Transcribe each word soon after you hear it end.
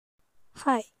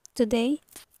Hi, today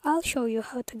I'll show you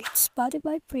how to get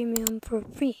Spotify Premium for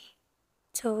free.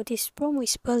 So this promo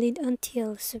is valid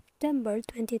until September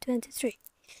 2023.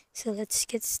 So let's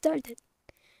get started.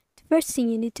 The first thing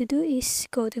you need to do is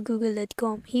go to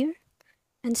google.com here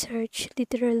and search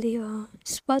literally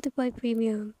Spotify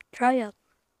Premium trial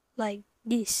like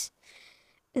this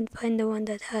and find the one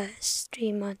that has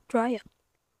 3-month trial.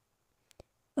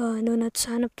 Do not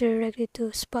sign up directly to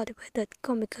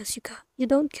Spotify.com because you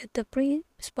don't get the free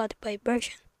Spotify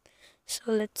version.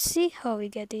 So let's see how we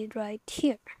get it right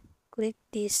here. Click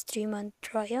this 3-month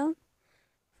trial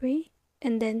free,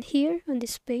 and then here on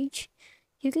this page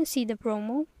you can see the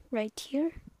promo right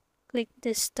here. Click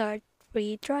the start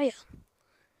free trial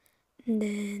and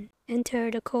then enter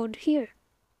the code here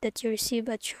that you receive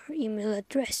at your email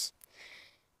address.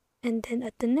 And then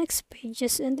at the next page,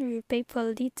 just enter your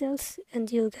PayPal details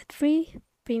and you'll get free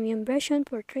premium version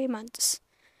for 3 months.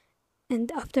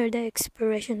 And after the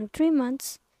expiration of 3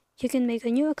 months, you can make a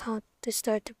new account to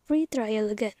start the free trial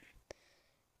again.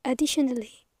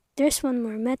 Additionally, there's one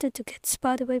more method to get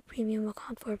Spotify Premium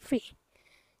account for free.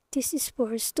 This is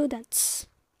for students.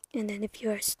 And then if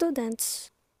you are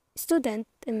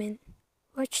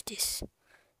watch this.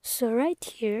 So right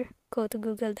here, go to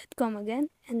google.com again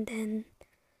and then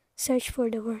search for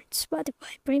the word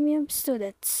Spotify Premium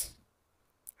Students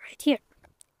right here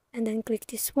and then click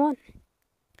this one.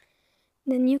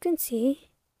 Then you can see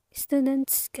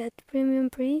students get premium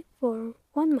free for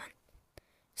 1 month.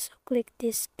 So click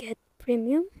this get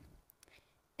premium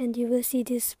and you will see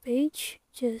this page.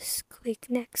 Just click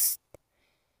next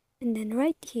and then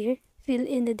right here fill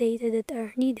in the data that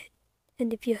are needed,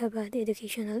 and if you have an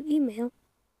educational email,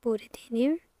 put it in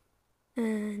here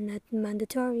and not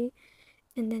mandatory,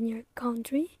 and then your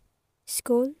country,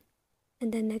 school,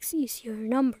 and then next is your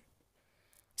number.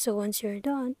 So once you're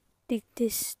done, tick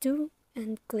this too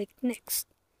and click next.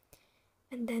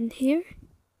 And then here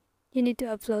you need to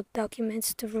upload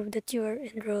documents to prove that you are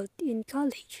enrolled in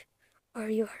college or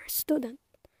you are a student.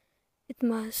 It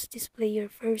must display your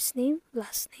first name,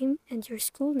 last name, and your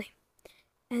school name,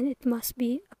 and it must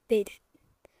be updated.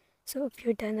 So if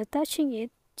you're done attaching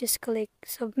it, just click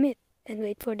submit and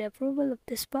wait for the approval of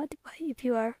the Spotify if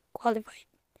you are qualified.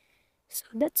 So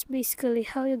that's basically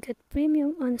how you get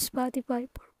premium on Spotify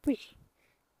for free.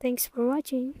 Thanks for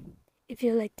watching. If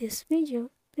you like this video,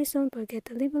 please don't forget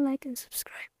to leave a like and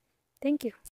subscribe. Thank you.